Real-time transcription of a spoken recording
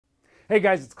Hey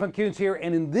guys, it's Clint Coons here,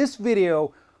 and in this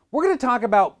video, we're going to talk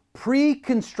about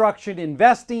pre-construction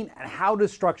investing and how to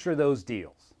structure those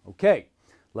deals. Okay,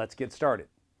 let's get started.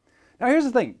 Now here's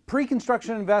the thing,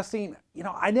 pre-construction investing,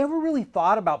 I never really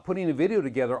thought about putting a video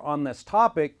together on this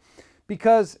topic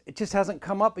because it just hasn't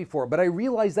come up before, but I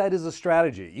realize that is a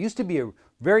strategy. It used to be a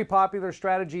very popular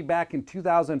strategy back in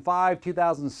 2005,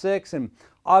 2006, and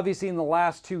obviously in the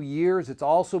last 2 years, it's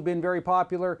also been very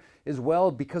popular as well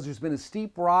because there's been a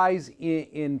steep rise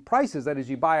in prices. That is,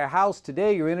 you buy a house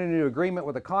today, you're in an agreement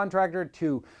with a contractor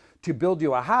to build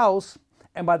you a house,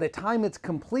 and by the time it's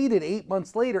completed 8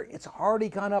 months later, it's already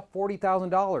gone up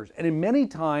 $40,000. And in many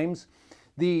times,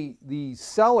 the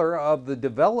seller of the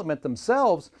development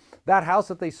themselves, that house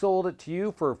that they sold it to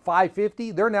you for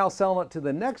 $550, they're now selling it to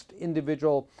the next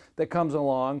individual that comes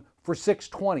along for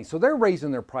 $620. So they're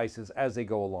raising their prices as they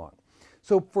go along.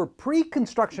 So for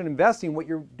pre-construction investing, what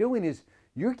you're doing is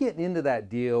you're getting into that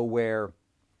deal where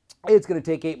it's going to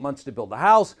take 8 months to build the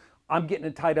house. I'm getting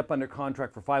it tied up under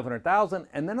contract for $500,000,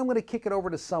 and then I'm going to kick it over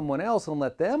to someone else and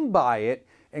let them buy it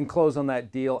and close on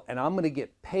that deal, and I'm going to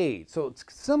get paid. So it's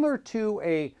similar to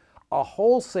a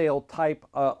wholesale type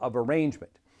of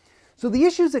arrangement. So the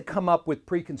issues that come up with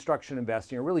pre-construction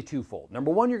investing are really twofold.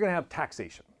 Number one, you're going to have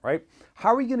taxation, right?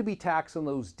 How are you going to be taxed on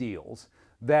those deals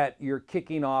that you're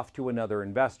kicking off to another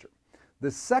investor?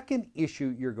 The second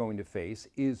issue you're going to face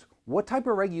is what type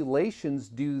of regulations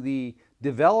do the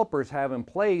developers have in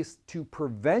place to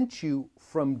prevent you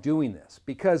from doing this?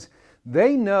 Because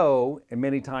they know, and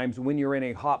many times when you're in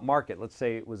a hot market, let's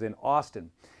say it was in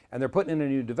Austin, and they're putting in a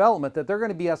new development, that they're going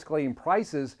to be escalating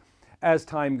prices as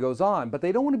time goes on, but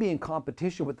they don't want to be in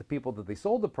competition with the people that they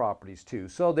sold the properties to.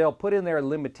 So they'll put in their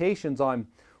limitations on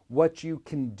what you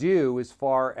can do as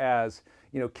far as,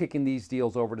 kicking these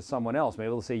deals over to someone else. Maybe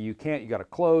they'll say you got to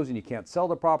close and you can't sell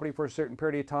the property for a certain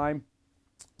period of time.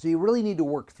 So you really need to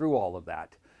work through all of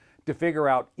that to figure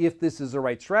out if this is the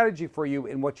right strategy for you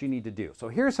and what you need to do. So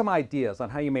here's some ideas on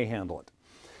how you may handle it.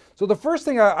 So the first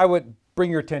thing I would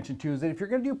bring your attention to is that if you're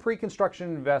going to do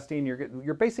pre-construction investing,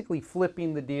 you're basically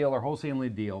flipping the deal or wholesaling the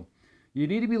deal, you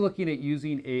need to be looking at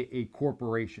using a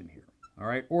corporation here, all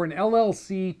right? Or an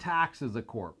LLC tax as a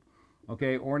corp,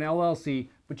 okay? Or an LLC,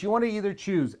 but you want to either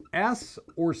choose S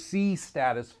or C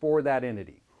status for that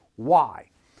entity. Why?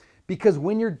 Because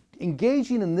when you're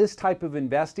engaging in this type of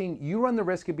investing, you run the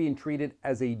risk of being treated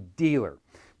as a dealer,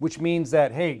 which means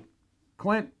that, hey,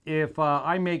 Clint, if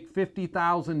I make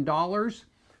 $50,000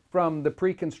 from the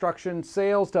pre-construction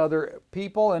sales to other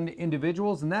people and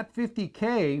individuals, and that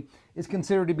 50K is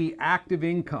considered to be active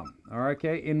income, all right,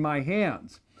 okay, in my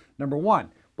hands, number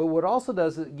one. But what it also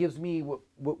does is it gives me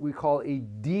what we call a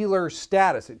dealer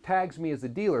status. It tags me as a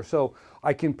dealer, so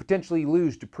I can potentially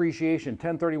lose depreciation,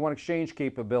 1031 exchange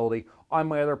capability on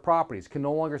my other properties, can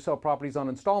no longer sell properties on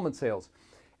installment sales.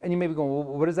 And you may be going, well,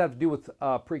 what does that have to do with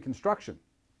pre-construction?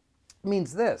 It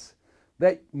means this,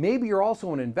 that maybe you're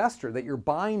also an investor, that you're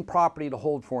buying property to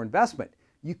hold for investment.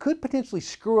 You could potentially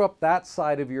screw up that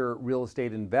side of your real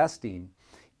estate investing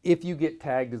if you get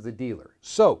tagged as a dealer.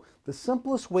 So the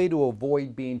simplest way to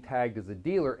avoid being tagged as a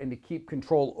dealer and to keep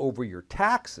control over your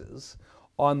taxes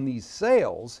on these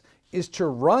sales is to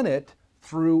run it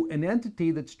through an entity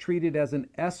that's treated as an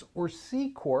S or C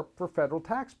corp for federal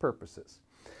tax purposes.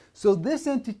 So this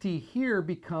entity here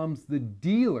becomes the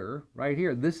dealer right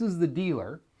here. This is the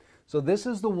dealer. So this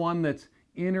is the one that's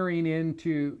entering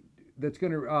into, that's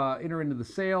going to enter into the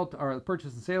sale or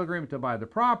purchase and sale agreement to buy the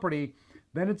property.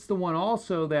 Then it's the one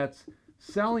also that's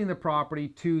selling the property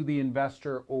to the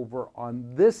investor over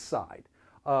on this side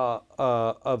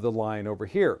of the line over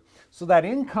here. So that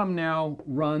income now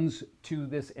runs to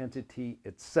this entity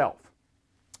itself.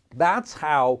 That's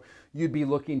how you'd be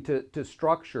looking to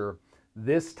structure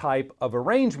this type of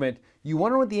arrangement. You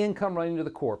want to want the income running to the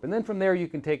corp, and then from there you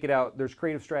can take it out. There's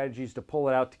creative strategies to pull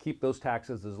it out to keep those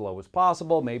taxes as low as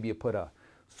possible. Maybe you put a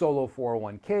solo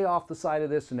 401k off the side of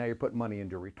this, and now you're putting money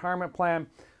into a retirement plan.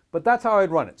 But that's how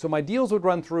I'd run it. So my deals would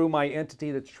run through my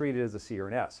entity that's treated as a C or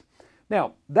an S.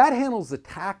 Now, that handles the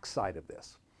tax side of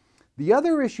this. The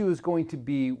other issue is going to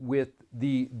be with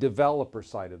the developer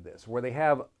side of this, where they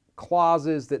have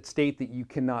clauses that state that you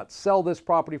cannot sell this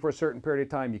property for a certain period of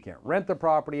time, you can't rent the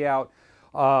property out,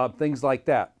 things like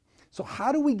that. So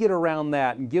how do we get around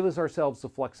that and give ourselves the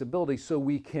flexibility so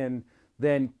we can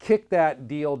then kick that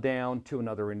deal down to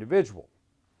another individual?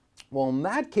 Well, in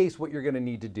that case, what you're going to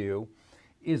need to do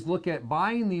is look at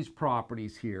buying these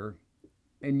properties here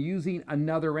and using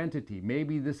another entity.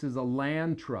 Maybe this is a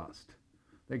land trust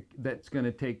that's going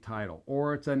to take title,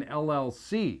 or it's an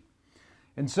LLC.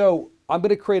 And so I'm going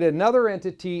to create another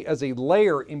entity as a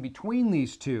layer in between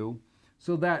these two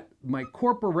so that my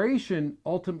corporation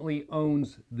ultimately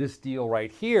owns this deal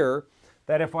right here,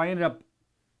 that if I ended up,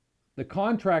 the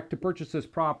contract to purchase this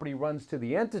property runs to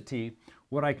the entity,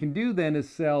 what I can do then is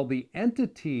sell the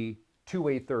entity to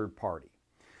a third party.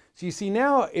 So you see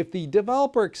now, if the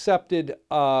developer accepted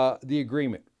the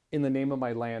agreement in the name of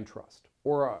my land trust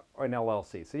or an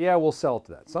LLC, so yeah, we'll sell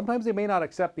to that. Sometimes they may not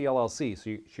accept the LLC,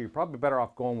 so you're probably better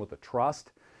off going with a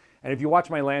trust. And if you watch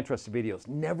my land trust videos,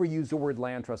 never use the word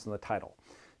land trust in the title.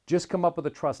 Just come up with a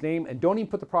trust name and don't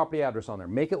even put the property address on there.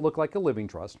 Make it look like a living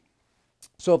trust.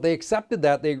 So if they accepted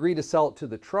that, they agree to sell it to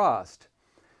the trust,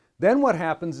 then what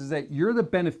happens is that you're the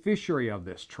beneficiary of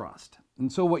this trust.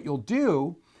 And so what you'll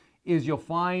do is you'll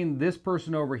find this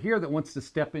person over here that wants to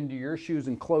step into your shoes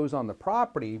and close on the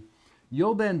property.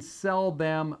 You'll then sell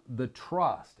them the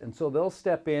trust. And so they'll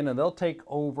step in and they'll take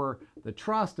over the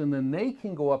trust, and then they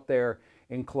can go up there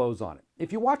and close on it.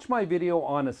 If you watch my video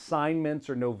on assignments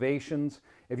or novations,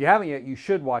 if you haven't yet, you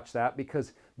should watch that,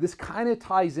 because this kind of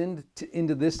ties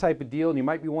into this type of deal. And you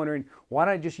might be wondering, why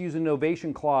don't I just use a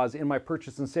novation clause in my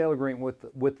purchase and sale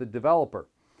agreement with the developer?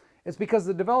 It's because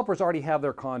the developers already have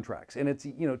their contracts, and it's,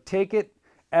 you know, take it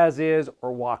as is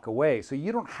or walk away. So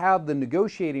you don't have the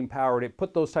negotiating power to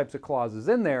put those types of clauses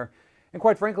in there. And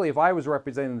quite frankly, if I was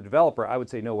representing the developer, I would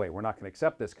say, no way, we're not going to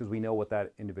accept this, because we know what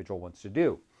that individual wants to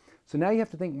do. So now you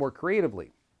have to think more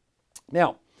creatively.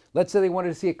 Now, let's say they wanted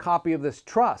to see a copy of this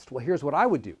trust. Well, here's what I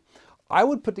would do. I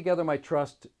would put together my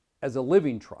trust as a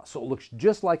living trust, so it looks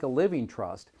just like a living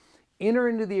trust, enter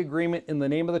into the agreement in the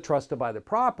name of the trust to buy the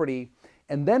property,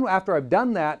 and then after I've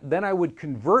done that, then I would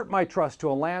convert my trust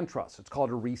to a land trust. It's called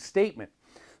a restatement.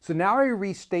 So now I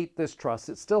restate this trust.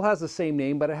 It still has the same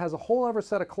name, but it has a whole other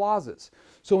set of clauses.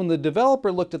 So when the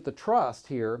developer looked at the trust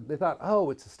here, they thought, oh,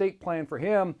 it's a estate plan for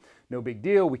him, no big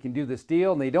deal, we can do this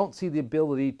deal. And they don't see the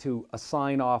ability to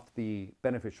assign off the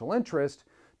beneficial interest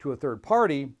to a third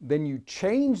party. Then you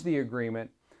change the agreement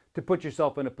to put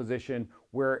yourself in a position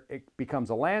where it becomes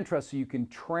a land trust, so you can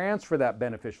transfer that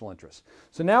beneficial interest.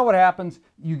 So now what happens,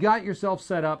 you got yourself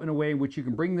set up in a way in which you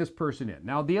can bring this person in.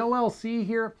 Now the LLC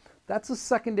here, that's a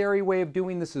secondary way of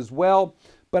doing this as well,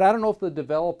 but I don't know if the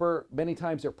developer, many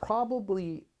times they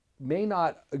probably may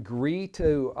not agree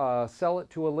to sell it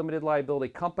to a limited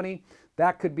liability company.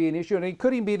 That could be an issue, and it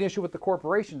could even be an issue with the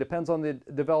corporation, depends on the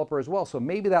developer as well. So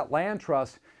maybe that land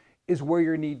trust is where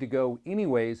you need to go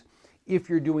anyways if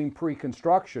you're doing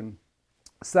pre-construction,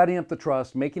 setting up the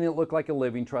trust, making it look like a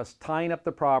living trust, tying up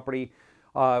the property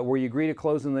where you agree to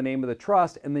close in the name of the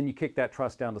trust, and then you kick that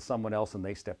trust down to someone else and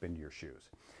they step into your shoes.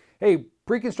 Hey,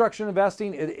 pre-construction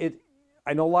investing,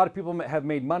 I know a lot of people have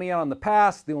made money out in the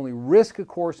past. The only risk, of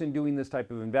course, in doing this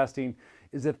type of investing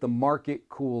is if the market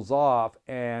cools off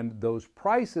and those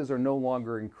prices are no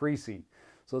longer increasing.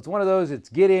 So it's one of those, it's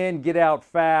get in, get out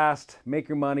fast, make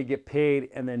your money, get paid,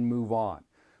 and then move on.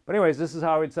 But anyways, this is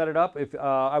how I would set it up if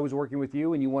I was working with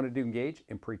you and you wanted to engage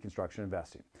in pre-construction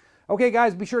investing. Okay,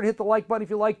 guys, be sure to hit the like button if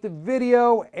you liked the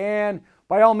video, and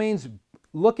by all means,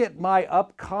 look at my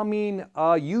upcoming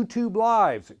YouTube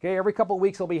lives. Okay, every couple of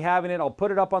weeks I'll be having it. I'll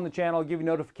put it up on the channel, I'll give you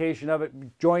notification of it.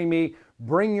 Join me,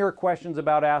 bring your questions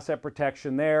about asset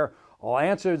protection there. I'll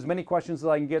answer as many questions as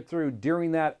I can get through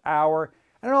during that hour,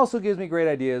 and it also gives me great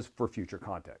ideas for future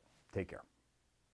content. Take care.